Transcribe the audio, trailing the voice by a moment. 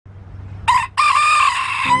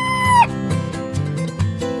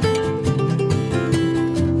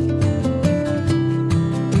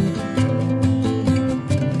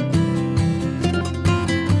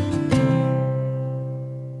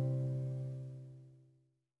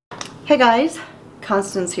Hey guys,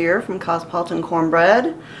 Constance here from Cosmopolitan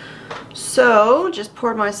Cornbread. So, just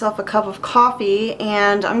poured myself a cup of coffee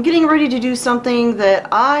and I'm getting ready to do something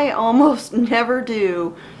that I almost never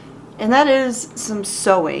do, and that is some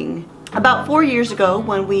sewing. About 4 years ago,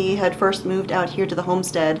 when we had first moved out here to the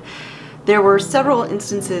homestead, there were several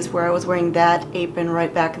instances where I was wearing that apron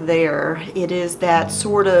right back there. It is that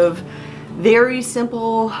sort of very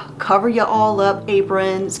simple, cover you all up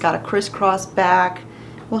apron. It's got a crisscross back.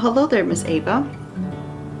 Well, hello there, Miss Ava.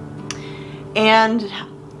 And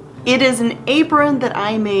it is an apron that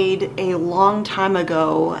I made a long time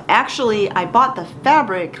ago. Actually, I bought the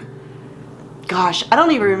fabric. Gosh, I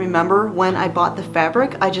don't even remember when I bought the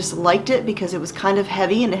fabric. I just liked it because it was kind of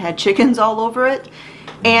heavy and it had chickens all over it.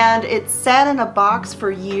 And it sat in a box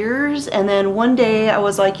for years, and then one day I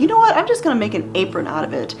was like, you know what, I'm just gonna make an apron out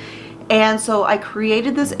of it. And so I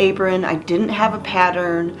created this apron. I didn't have a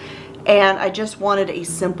pattern, and I just wanted a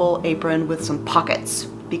simple apron with some pockets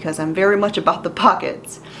because I'm very much about the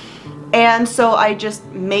pockets. And so I just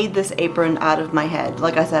made this apron out of my head.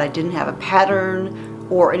 Like I said, I didn't have a pattern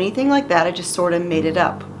or anything like that. I just sort of made it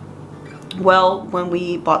up. Well, when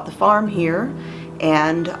we bought the farm here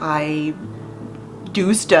and I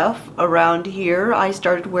do stuff around here, I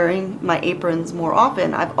started wearing my aprons more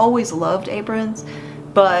often. I've always loved aprons,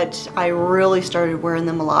 but I really started wearing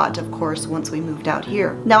them a lot, of course, once we moved out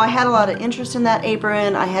here. Now, I had a lot of interest in that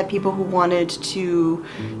apron. I had people who wanted to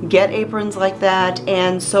get aprons like that,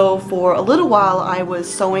 and so for a little while I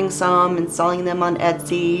was sewing some and selling them on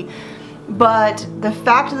Etsy, but the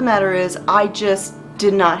fact of the matter is I just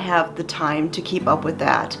did not have the time to keep up with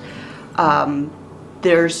that.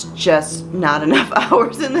 There's just not enough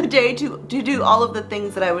hours in the day to do all of the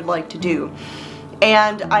things that I would like to do.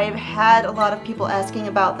 And I've had a lot of people asking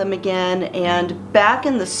about them again, and back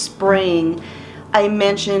in the spring I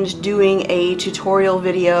mentioned doing a tutorial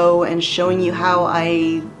video and showing you how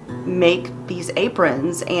I make these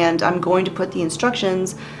aprons, and I'm going to put the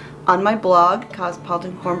instructions on my blog,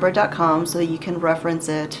 cosmopolitancornbread.com, so that you can reference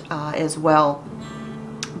it as well.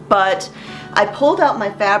 But I pulled out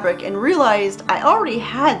my fabric and realized I already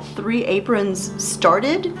had 3 aprons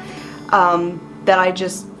started that I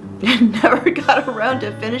just never got around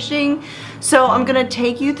to finishing. So I'm gonna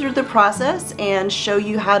take you through the process and show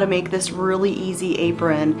you how to make this really easy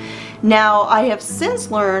apron. Now, I have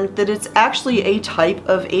since learned that it's actually a type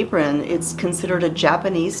of apron. It's considered a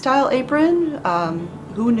Japanese style apron.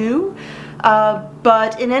 Who knew?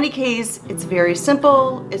 But in any case, it's very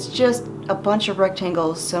simple. It's just a bunch of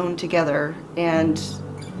rectangles sewn together, and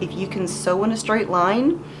if you can sew in a straight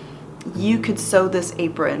line, you could sew this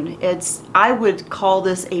apron. I would call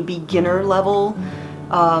this a beginner level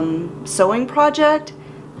sewing project.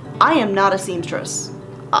 I am not a seamstress.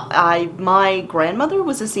 My grandmother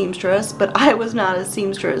was a seamstress, but I was not a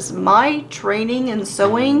seamstress. My training in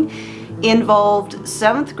sewing involved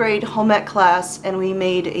 7th grade home ec class, and we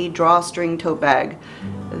made a drawstring tote bag.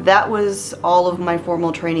 That was all of my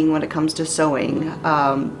formal training when it comes to sewing.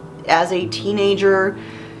 As a teenager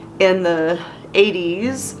in the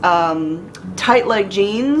 80s, tight leg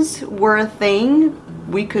jeans were a thing.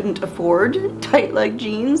 We couldn't afford tight leg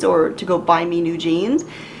jeans or to go buy me new jeans.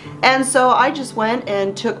 And so I just went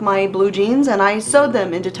and took my blue jeans and I sewed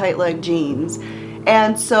them into tight leg jeans.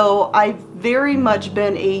 And so I've very much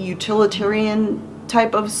been a utilitarian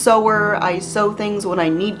type of sewer. I sew things when I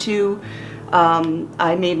need to.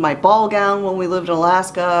 I made my ball gown when we lived in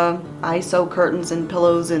Alaska. I sew curtains and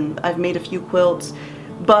pillows, and I've made a few quilts.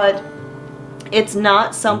 But it's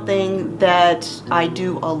not something that I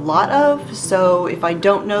do a lot of, so if I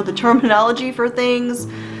don't know the terminology for things,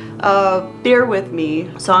 bear with me.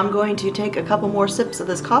 So I'm going to take a couple more sips of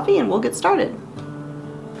this coffee and we'll get started.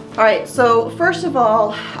 Alright, so first of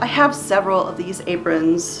all, I have several of these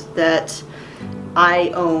aprons that I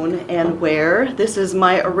own and wear. This is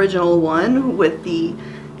my original one with the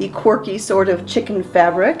quirky sort of chicken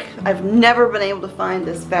fabric. I've never been able to find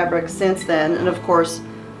this fabric since then, and of course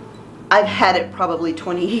I've had it probably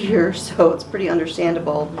 20 years, so it's pretty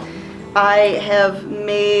understandable. I have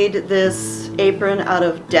made this apron out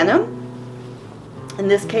of denim. In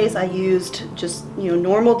this case I used just,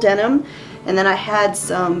 normal denim, and then I had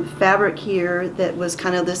some fabric here that was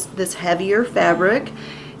kind of this heavier fabric,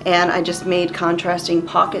 and I just made contrasting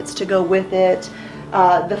pockets to go with it.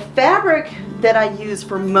 The fabric that I use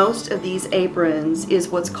for most of these aprons is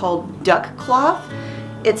what's called duck cloth.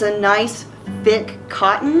 It's a nice thick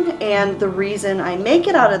cotton, and the reason I make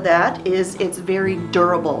it out of that is it's very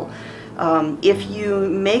durable. If you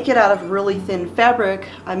make it out of really thin fabric,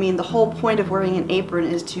 I mean, the whole point of wearing an apron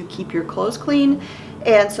is to keep your clothes clean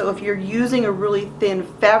And so if you're using a really thin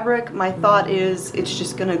fabric, my thought is it's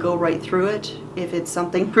just gonna go right through it if it's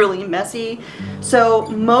something really messy. So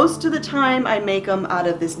most of the time I make them out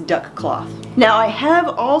of this duck cloth. Now I have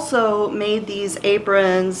also made these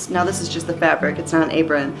aprons. Now this is just the fabric, it's not an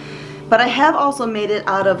apron. But I have also made it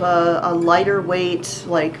out of a lighter weight,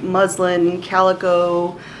 like muslin,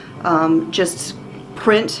 calico, just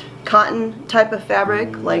print cotton type of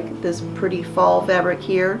fabric, like this pretty fall fabric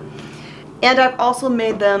here. And I've also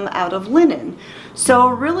made them out of linen. So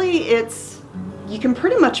really you can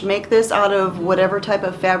pretty much make this out of whatever type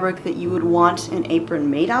of fabric that you would want an apron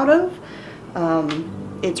made out of.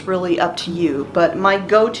 It's really up to you. But my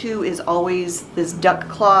go-to is always this duck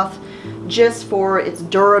cloth, just for its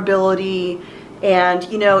durability. And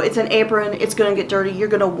you know, it's an apron, it's gonna get dirty, you're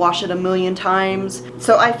gonna wash it a million times.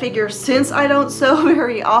 So I figure since I don't sew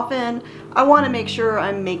very often, I want to make sure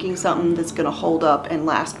I'm making something that's gonna hold up and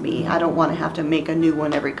last me. I don't want to have to make a new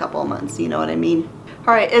one every couple of months, you know what I mean?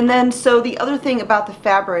 Alright, and then so the other thing about the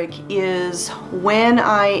fabric is when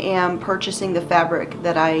I am purchasing the fabric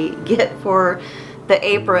that I get for the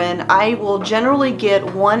apron, I will generally get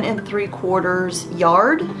 1 3/4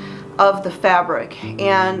 yard of the fabric.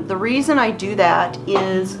 And the reason I do that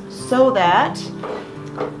is so that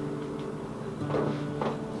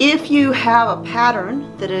if you have a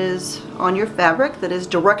pattern that is on your fabric that is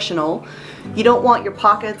directional, you don't want your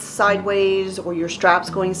pockets sideways or your straps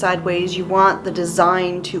going sideways. You want the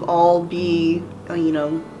design to all be, you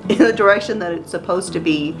know, in the direction that it's supposed to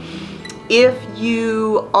be. If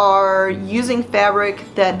you are using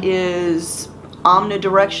fabric that is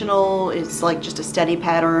omnidirectional, it's like just a steady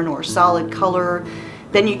pattern or solid color,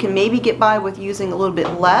 then you can maybe get by with using a little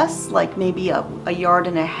bit less, like maybe a 1.5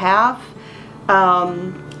 yards.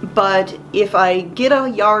 But if I get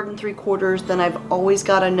 1 3/4 yards, then I've always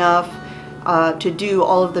got enough to do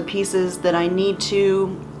all of the pieces that I need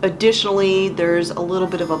to. Additionally, there's a little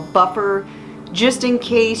bit of a buffer just in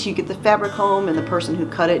case you get the fabric home and the person who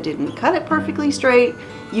cut it didn't cut it perfectly straight.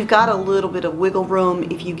 You've got a little bit of wiggle room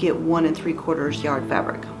if you get 1 3/4 yard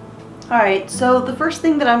fabric. Alright, so the first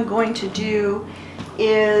thing that I'm going to do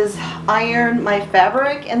is iron my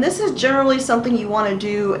fabric, and this is generally something you want to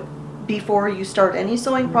do before you start any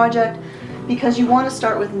sewing project, because you want to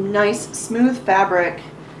start with nice smooth fabric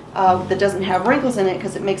that doesn't have wrinkles in it,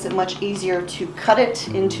 because it makes it much easier to cut it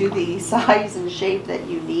into the size and shape that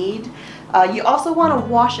you need. You also want to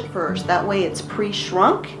wash it first, that way it's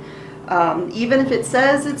pre-shrunk. Even if it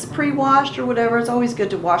says it's pre-washed or whatever, it's always good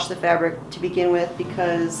to wash the fabric to begin with,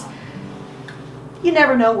 because you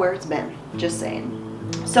never know where it's been, just saying.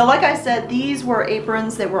 So like I said, these were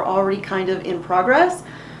aprons that were already kind of in progress.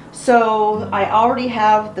 So I already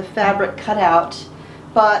have the fabric cut out,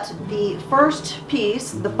 but the first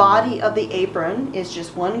piece, the body of the apron, is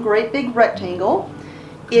just one great big rectangle.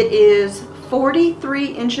 It is 43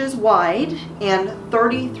 inches wide and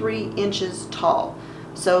 33 inches tall.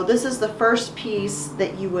 So this is the first piece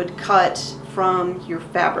that you would cut from your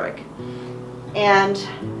fabric. And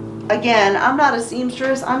again, I'm not a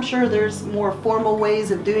seamstress. I'm sure there's more formal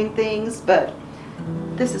ways of doing things, but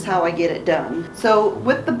this is how I get it done. So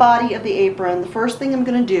with the body of the apron, the first thing I'm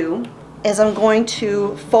going to do is I'm going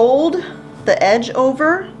to fold the edge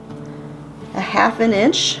over 1/2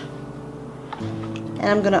 inch, and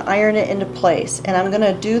I'm going to iron it into place. And I'm going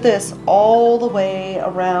to do this all the way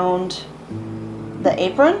around the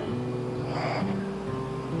apron.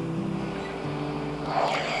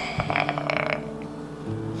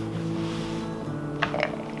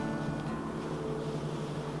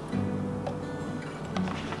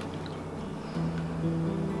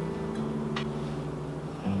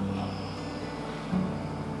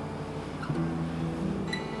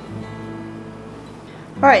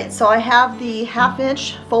 Alright, so I have the 1/2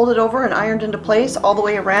 inch folded over and ironed into place all the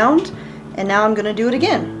way around, and now I'm going to do it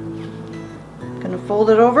again. I'm going to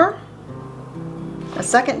fold it over a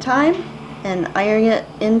second time and iron it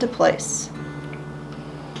into place.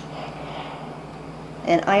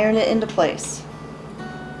 And iron it into place.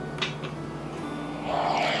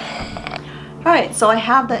 Alright, so I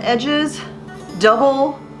have the edges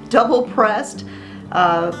double pressed.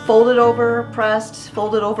 Folded over, pressed,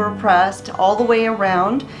 folded over, pressed, all the way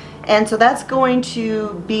around. And so that's going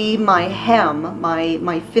to be my hem,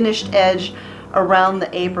 my finished edge around the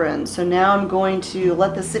apron. So now I'm going to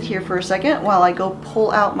let this sit here for a second while I go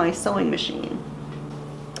pull out my sewing machine.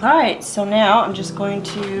 Alright, so now I'm just going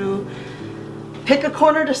to pick a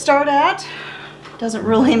corner to start at. Doesn't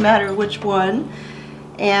really matter which one.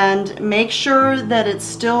 And make sure that it's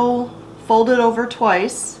still folded over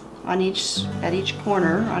twice at each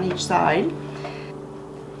corner, on each side.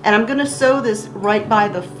 And I'm gonna sew this right by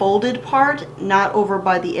the folded part, not over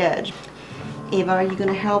by the edge. Ava, are you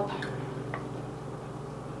gonna help?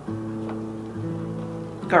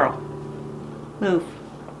 Girl, move.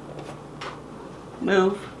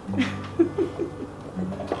 Move.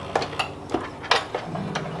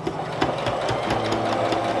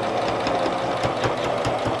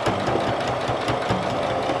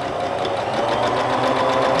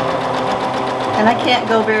 And I can't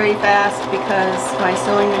go very fast because my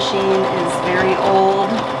sewing machine is very old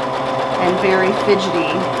and very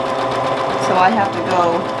fidgety. So I have to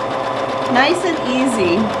go nice and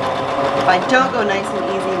easy. If I don't go nice and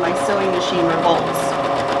easy, my sewing machine revolts.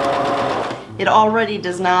 It already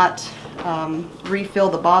does not refill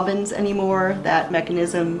the bobbins anymore. That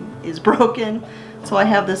mechanism is broken. So I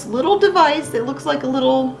have this little device that looks like a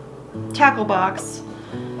little tackle box,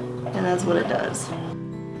 and that's what it does.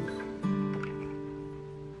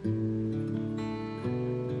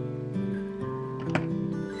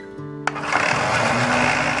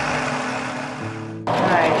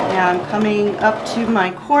 I'm coming up to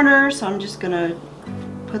my corner, so I'm just gonna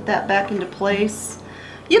put that back into place.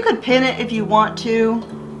 You could pin it if you want to.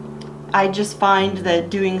 I just find that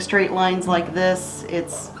doing straight lines like this,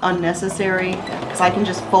 it's unnecessary because I can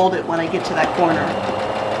just fold it when I get to that corner.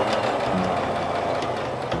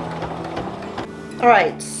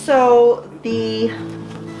 Alright, so the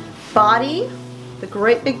body, the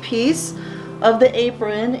great big piece of the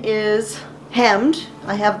apron, is hemmed.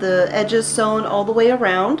 I have the edges sewn all the way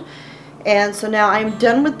around, and so now I'm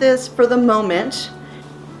done with this for the moment.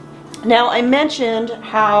 Now, I mentioned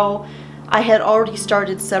how I had already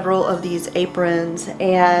started several of these aprons,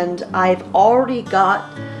 and I've already got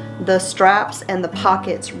the straps and the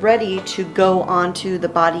pockets ready to go onto the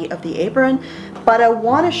body of the apron, but I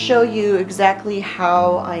want to show you exactly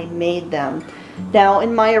how I made them. Now,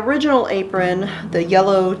 in my original apron, the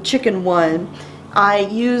yellow chicken one, I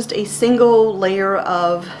used a single layer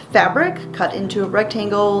of fabric cut into a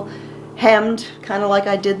rectangle, hemmed kind of like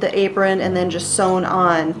I did the apron, and then just sewn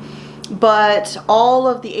on. But all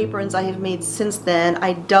of the aprons I have made since then,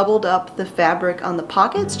 I doubled up the fabric on the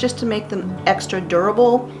pockets just to make them extra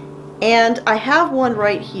durable. And I have one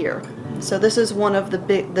right here. So this is one of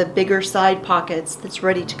the bigger side pockets that's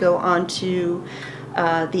ready to go onto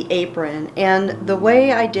the apron. And the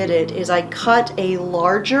way I did it is I cut a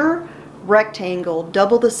larger rectangle,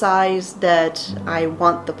 double the size that I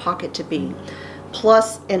want the pocket to be,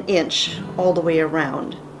 plus an inch all the way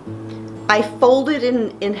around. I folded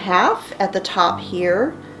in half at the top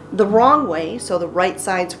here, the wrong way, so the right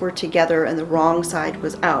sides were together and the wrong side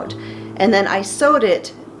was out. And then I sewed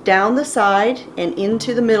it down the side and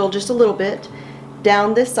into the middle just a little bit,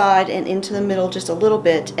 down this side and into the middle just a little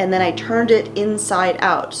bit, and then I turned it inside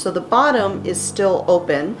out. So the bottom is still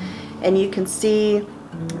open, and you can see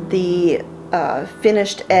the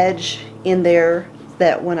finished edge in there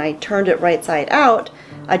that when I turned it right side out,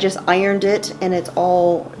 I just ironed it and it's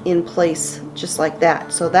all in place just like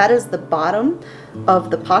that. So that is the bottom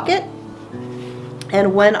of the pocket.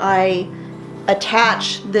 And when I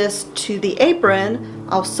attach this to the apron,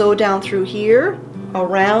 I'll sew down through here,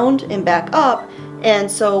 around and back up. And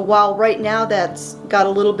so while right now that's got a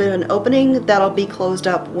little bit of an opening, that'll be closed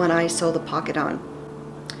up when I sew the pocket on.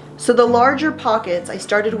 So the larger pockets, I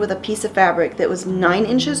started with a piece of fabric that was 9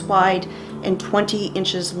 inches wide and 20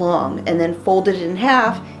 inches long, and then folded it in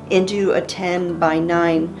half into a 10 by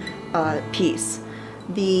 9 piece.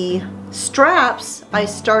 The straps, I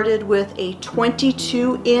started with a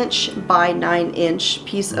 22-inch by 9-inch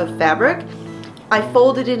piece of fabric. I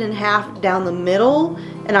folded it in half down the middle,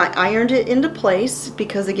 and I ironed it into place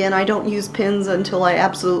because, again, I don't use pins until I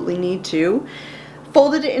absolutely need to.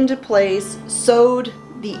 Folded it into place, sewed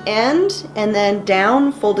the end and then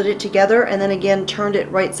down, folded it together, and then again turned it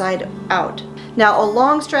right side out. Now, a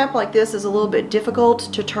long strap like this is a little bit difficult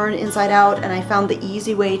to turn inside out, and I found the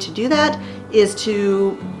easy way to do that is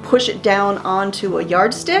to push it down onto a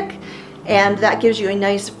yardstick, and that gives you a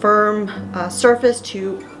nice firm surface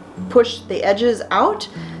to push the edges out.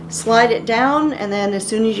 Slide it down, and then as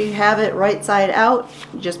soon as you have it right side out,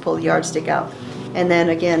 you just pull the yardstick out, and then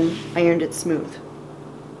again ironed it smooth.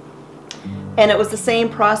 And it was the same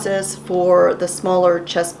process for the smaller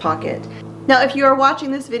chest pocket. Now, if you are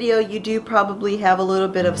watching this video, you do probably have a little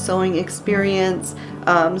bit of sewing experience,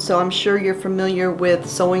 so I'm sure you're familiar with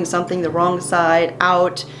sewing something the wrong side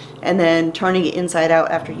out and then turning it inside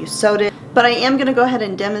out after you sewed it. But I am going to go ahead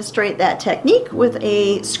and demonstrate that technique with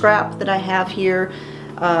a scrap that I have here.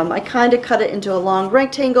 I kind of cut it into a long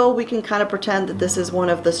rectangle. We can kind of pretend that this is one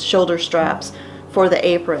of the shoulder straps for the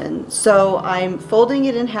apron. So I'm folding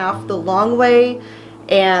it in half the long way,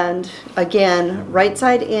 And again, right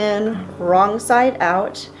side in, wrong side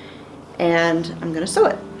out, and I'm gonna sew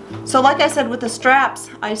it. So like I said with the straps,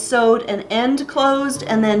 I sewed an end closed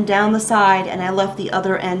and then down the side, and I left the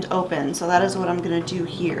other end open. So that is what I'm gonna do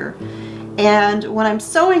here. And when I'm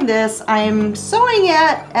sewing this, I'm sewing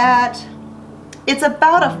it at, it's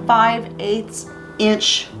about a 5/8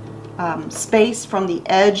 inch space from the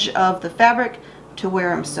edge of the fabric to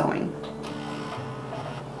where I'm sewing.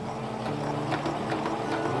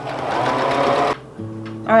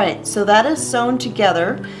 Alright, so that is sewn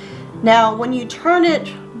together. Now when you turn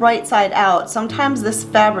it right side out, sometimes this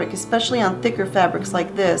fabric, especially on thicker fabrics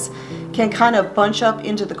like this, can kind of bunch up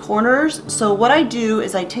into the corners. So what I do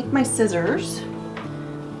is I take my scissors.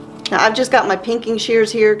 Now I've just got my pinking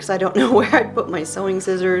shears here because I don't know where I put my sewing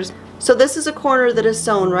scissors. So this is a corner that is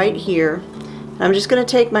sewn right here. And I'm just going to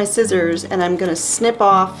take my scissors and I'm going to snip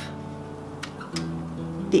off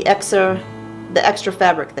the extra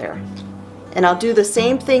fabric there. And I'll do the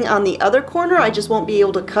same thing on the other corner, I just won't be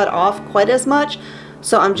able to cut off quite as much,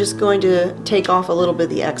 so I'm just going to take off a little bit of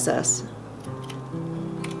the excess.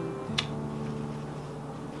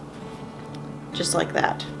 Just like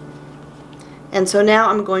that. And so now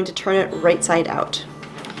I'm going to turn it right side out.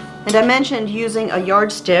 And I mentioned using a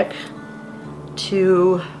yardstick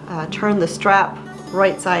to turn the strap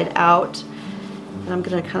right side out. And I'm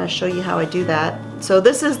going to kind of show you how I do that. So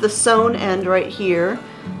this is the sewn end right here.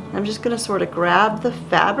 I'm just going to sort of grab the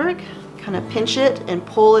fabric, kind of pinch it and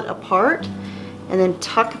pull it apart, and then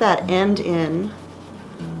tuck that end in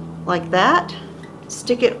like that.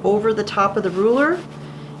 Stick it over the top of the ruler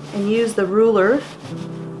and use the ruler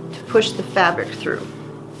to push the fabric through.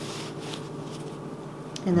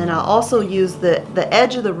 And then I'll also use the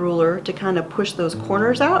edge of the ruler to kind of push those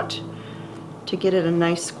corners out to get it a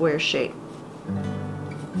nice square shape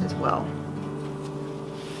as well.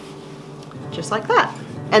 Just like that.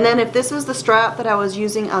 And then if this was the strap that I was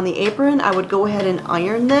using on the apron, I would go ahead and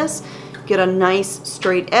iron this, get a nice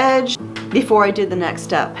straight edge before I did the next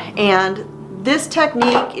step. And this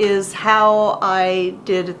technique is how I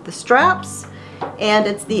did the straps, and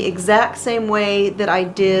it's the exact same way that I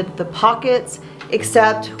did the pockets,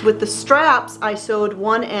 except with the straps I sewed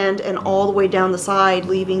one end and all the way down the side,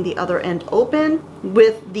 leaving the other end open.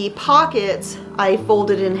 With the pockets, I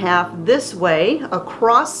folded in half this way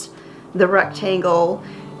across the rectangle,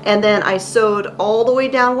 and then I sewed all the way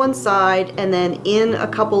down one side and then in a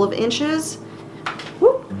couple of inches,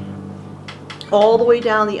 whoop, all the way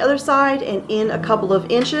down the other side and in a couple of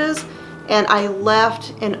inches, and I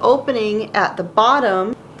left an opening at the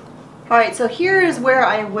bottom. Alright, so here is where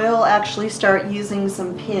I will actually start using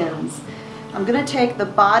some pins. I'm going to take the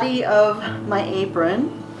body of my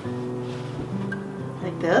apron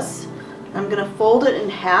like this. I'm going to fold it in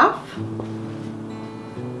half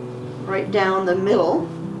right down the middle.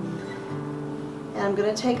 And I'm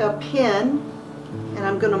going to take a pin and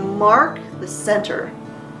I'm going to mark the center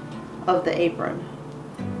of the apron.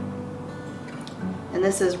 And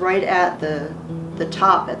this is right at the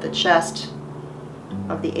top, at the chest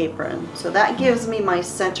of the apron. So that gives me my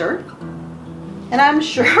center. And I'm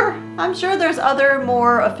sure there's other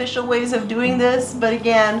more official ways of doing this, but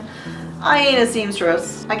again, I ain't a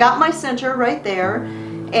seamstress. I got my center right there,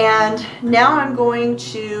 and now I'm going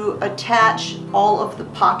to attach all of the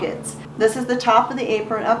pockets. This is the top of the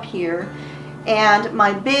apron up here, and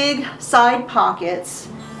my big side pockets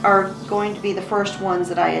are going to be the first ones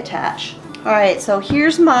that I attach. Alright, so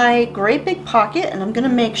here's my great big pocket, and I'm going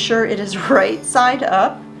to make sure it is right side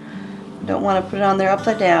up. Don't want to put it on there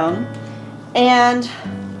upside down. And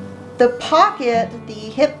the pocket, the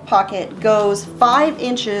hip pocket, goes 5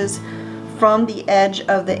 inches from the edge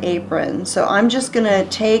of the apron. So I'm just going to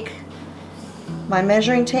take my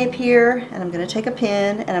measuring tape here, and I'm going to take a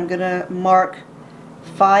pin, and I'm going to mark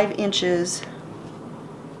 5 inches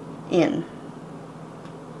in.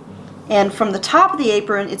 And from the top of the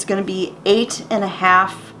apron, it's going to be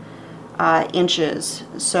 8.5 inches.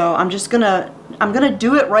 So I'm gonna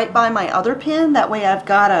do it right by my other pin. That way I've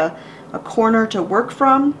got a corner to work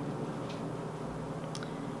from.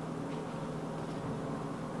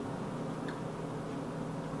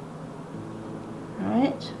 All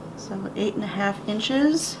right, so 8.5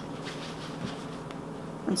 inches.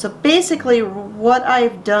 And so basically, what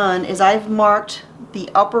I've done is I've marked the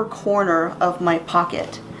upper corner of my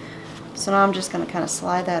pocket. So now I'm just going to kind of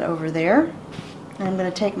slide that over there, and I'm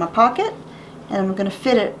going to take my pocket and I'm going to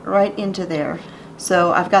fit it right into there.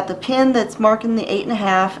 So I've got the pin that's marking the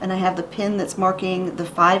 8.5, and I have the pin that's marking the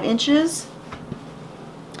 5 inches.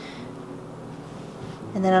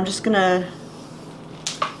 And then I'm just going to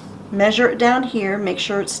measure it down here, make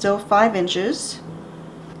sure it's still 5 inches.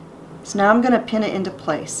 So now I'm going to pin it into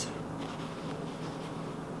place.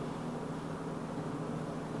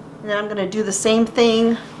 And then I'm going to do the same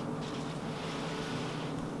thing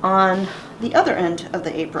on the other end of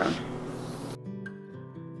the apron.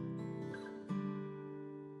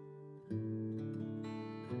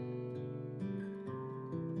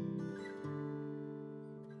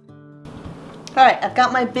 Alright, I've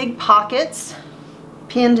got my big pockets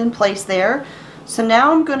pinned in place there. So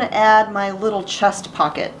now I'm going to add my little chest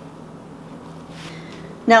pocket.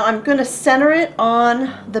 Now I'm going to center it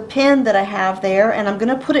on the pin that I have there, and I'm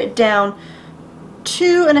going to put it down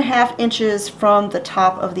 2.5 inches from the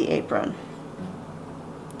top of the apron.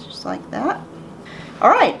 Just like that.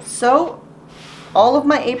 Alright, so all of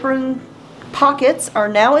my apron pockets are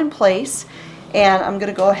now in place, and I'm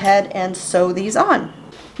going to go ahead and sew these on.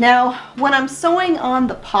 Now, when I'm sewing on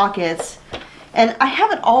the pockets, and I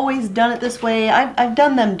haven't always done it this way, I've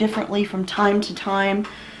done them differently from time to time.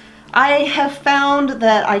 I have found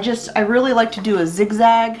that I really like to do a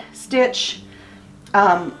zigzag stitch.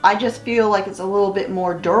 I just feel like it's a little bit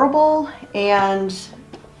more durable, and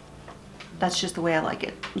that's just the way I like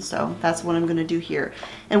it. So that's what I'm going to do here.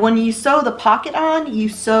 And when you sew the pocket on, you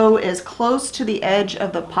sew as close to the edge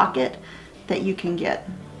of the pocket that you can get.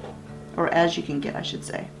 Or as you can get, I should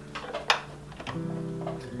say.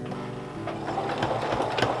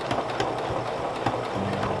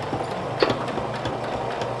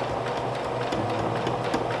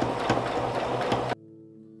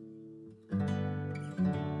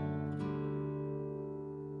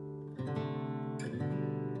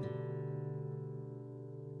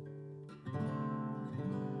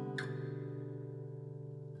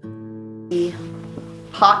 The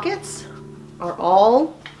pockets are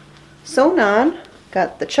all sewn on.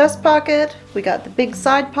 Got the chest pocket, we got the big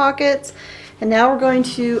side pockets, and now we're going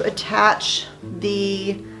to attach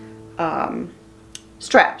the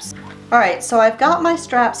straps. Alright, so I've got my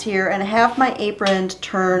straps here, and I have my apron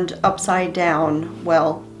turned upside down,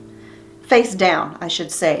 well, face down I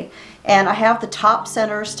should say, and I have the top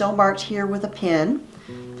center still marked here with a pin.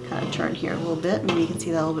 Kind of turn here a little bit, maybe you can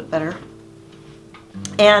see that a little bit better.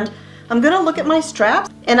 And I'm going to look at my straps,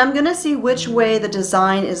 and I'm going to see which way the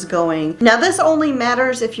design is going. Now this only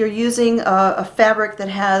matters if you're using a fabric that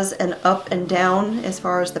has an up and down as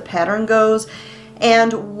far as the pattern goes.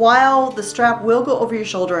 And while the strap will go over your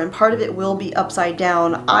shoulder and part of it will be upside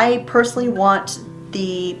down, I personally want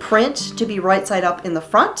the print to be right side up in the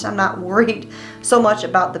front. I'm not worried so much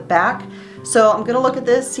about the back. So I'm going to look at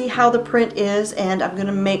this, see how the print is, and I'm going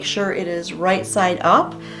to make sure it is right side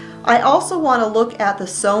up. I also want to look at the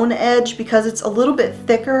sewn edge because it's a little bit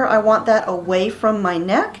thicker. I want that away from my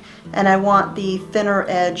neck, and I want the thinner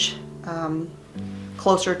edge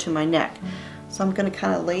closer to my neck. So I'm going to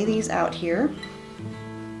kind of lay these out here.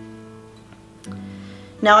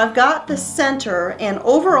 Now I've got the center, and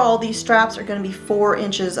overall these straps are going to be 4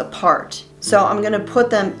 inches apart. So I'm going to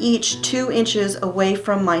put them each 2 inches away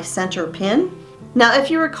from my center pin. Now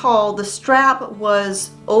if you recall, the strap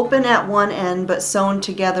was open at one end but sewn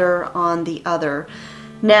together on the other.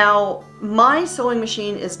 Now my sewing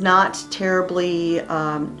machine is not terribly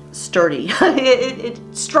sturdy. it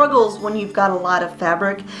struggles when you've got a lot of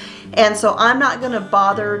fabric, and so I'm not going to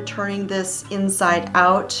bother turning this inside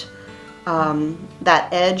out, that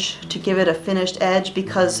edge, to give it a finished edge,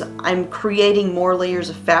 because I'm creating more layers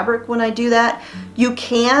of fabric when I do that. You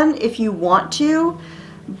can if you want to,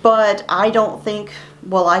 but I don't think,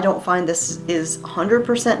 well, I don't find this is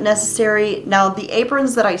 100% necessary. Now the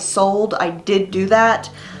aprons that I sold, I did do that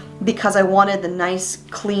because I wanted the nice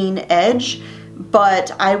clean edge,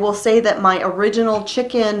 but I will say that my original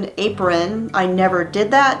chicken apron, I never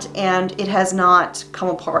did that, and it has not come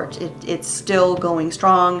apart. It's still going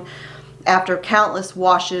strong after countless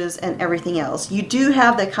washes and everything else. You do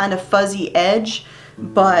have that kind of fuzzy edge,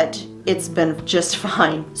 but it's been just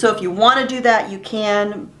fine. So if you want to do that, you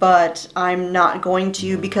can, but I'm not going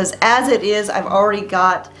to, because as it is, I've already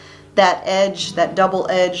got that edge, that double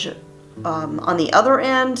edge on the other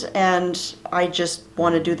end, and I just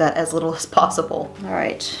want to do that as little as possible. All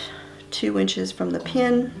right, 2 inches from the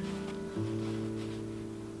pin.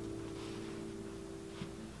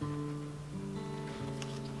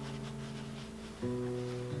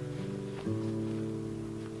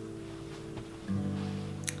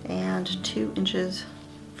 And 2 inches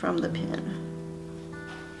from the pin.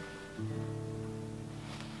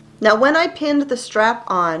 Now when I pinned the strap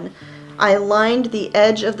on, I lined the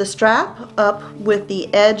edge of the strap up with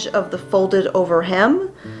the edge of the folded over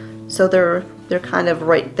hem, so they're kind of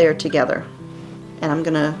right there together. And I'm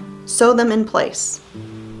gonna sew them in place.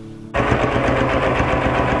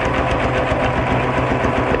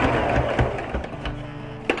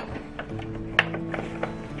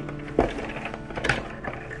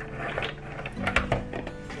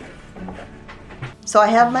 So I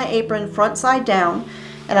have my apron front side down,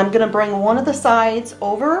 and I'm going to bring one of the sides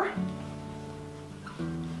over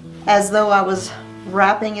as though I was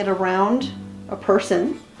wrapping it around a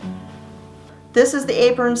person. This is the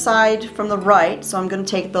apron side from the right, so I'm going to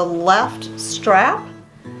take the left strap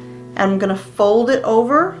and I'm going to fold it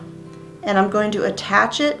over, and I'm going to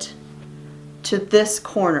attach it to this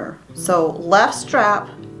corner. So left strap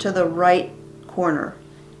to the right corner.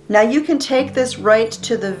 Now you can take this right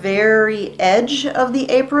to the very edge of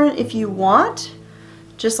the apron if you want,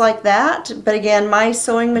 just like that. But again, my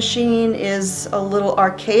sewing machine is a little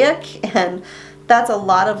archaic, and that's a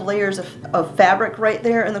lot of layers of fabric right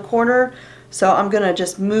there in the corner. So I'm going to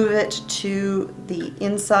just move it to the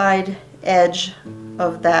inside edge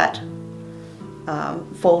of that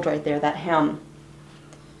fold right there, that hem.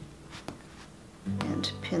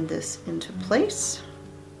 And pin this into place.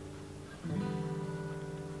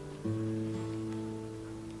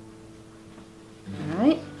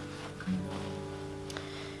 Alright.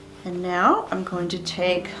 And now I'm going to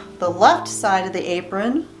take the left side of the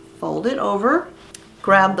apron, fold it over,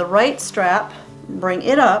 grab the right strap, bring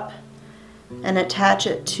it up, and attach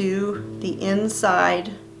it to the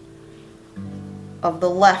inside of the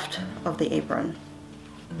left of the apron.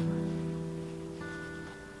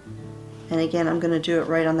 And again, I'm going to do it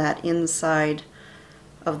right on that inside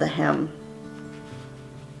of the hem.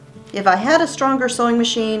 If I had a stronger sewing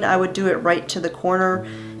machine, I would do it right to the corner,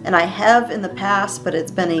 and I have in the past, but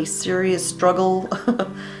it's been a serious struggle.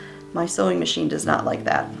 My sewing machine does not like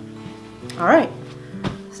that. Alright,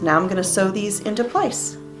 so now I'm going to sew these into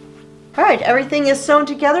place. Alright, everything is sewn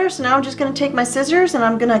together, so now I'm just going to take my scissors and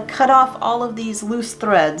I'm going to cut off all of these loose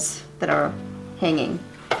threads that are hanging.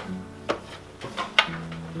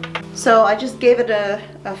 So I just gave it a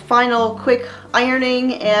final quick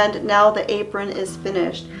ironing, and now the apron is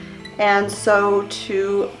finished. And so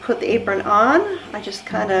to put the apron on, I just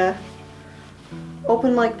kind of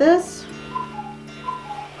open like this,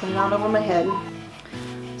 put it on over my head.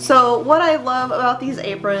 So what I love about these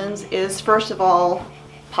aprons is, first of all,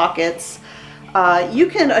 pockets. You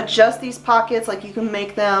can adjust these pockets, like you can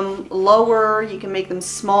make them lower, you can make them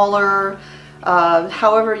smaller,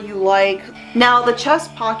 however you like. Now the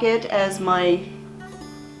chest pocket, as my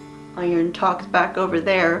iron talks back over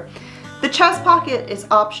there, the chest pocket is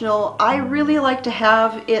optional. I really like to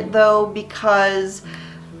have it though because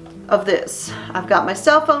of this. I've got my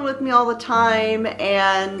cell phone with me all the time,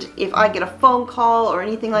 and if I get a phone call or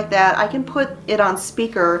anything like that, I can put it on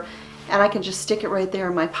speaker and I can just stick it right there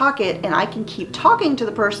in my pocket, and I can keep talking to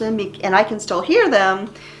the person and I can still hear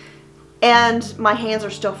them, and my hands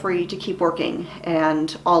are still free to keep working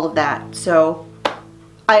and all of that. So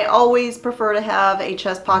I always prefer to have a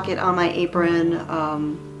chest pocket on my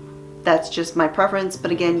apron. That's just my preference, but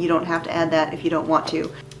again, you don't have to add that if you don't want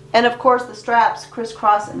to. And of course the straps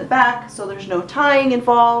crisscross in the back, so there's no tying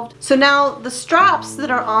involved. So now the straps that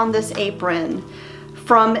are on this apron,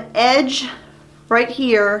 from edge right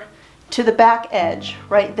here to the back edge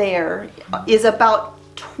right there, is about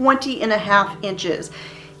 20.5 inches.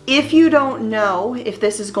 If you don't know if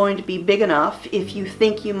this is going to be big enough, if you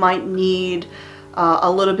think you might need a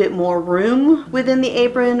little bit more room within the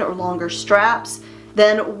apron or longer straps,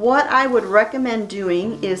 then what I would recommend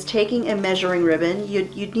doing is taking a measuring ribbon.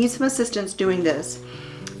 You'd need some assistance doing this,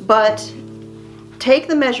 but take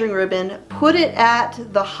the measuring ribbon, put it at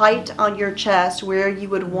the height on your chest where you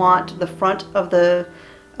would want the front of the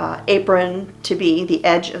apron to be, the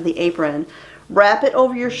edge of the apron. Wrap it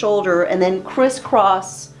over your shoulder and then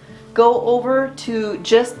crisscross, go over to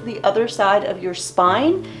just the other side of your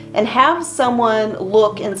spine, and have someone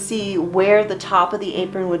look and see where the top of the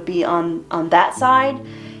apron would be on that side,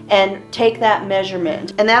 and take that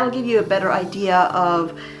measurement, and that'll give you a better idea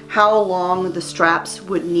of how long the straps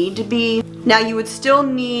would need to be. Now you would still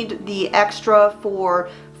need the extra for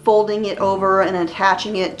folding it over and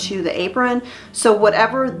attaching it to the apron, so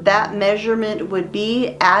whatever that measurement would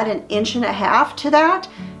be, add 1.5 inches to that,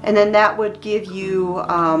 and then that would give you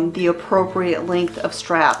the appropriate length of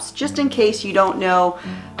straps, just in case you don't know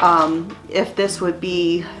if this would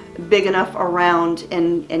be big enough around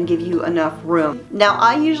and give you enough room. Now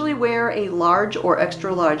I usually wear a large or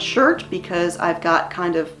extra large shirt because I've got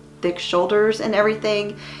kind of thick shoulders and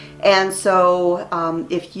everything, and so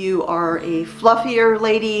if you are a fluffier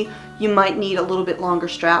lady, you might need a little bit longer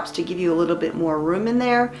straps to give you a little bit more room in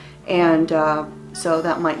there, and so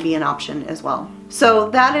that might be an option as well. So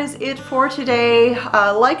that is it for today.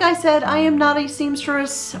 Like I said, I am not a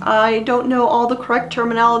seamstress. I don't know all the correct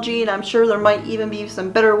terminology, and I'm sure there might even be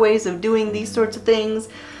some better ways of doing these sorts of things.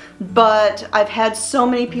 But I've had so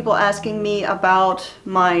many people asking me about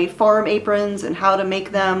my farm aprons and how to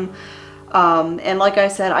make them. And like I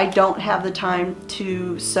said, I don't have the time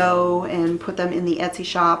to sew and put them in the Etsy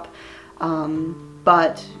shop,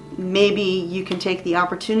 but maybe you can take the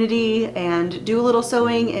opportunity and do a little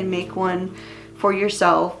sewing and make one for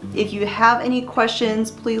yourself. If you have any questions,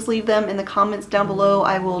 please leave them in the comments down below.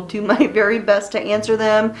 I will do my very best to answer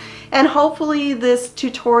them. And hopefully this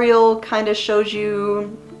tutorial kind of shows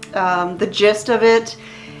you the gist of it.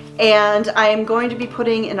 And I am going to be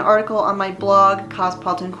putting an article on my blog,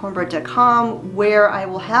 cosmopolitancornbread.com, where I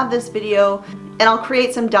will have this video, and I'll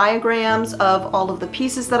create some diagrams of all of the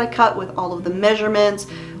pieces that I cut with all of the measurements,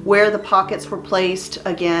 where the pockets were placed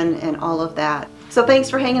again, and all of that. So thanks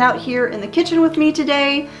for hanging out here in the kitchen with me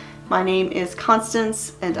today. My name is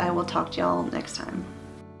Constance, and I will talk to y'all next time.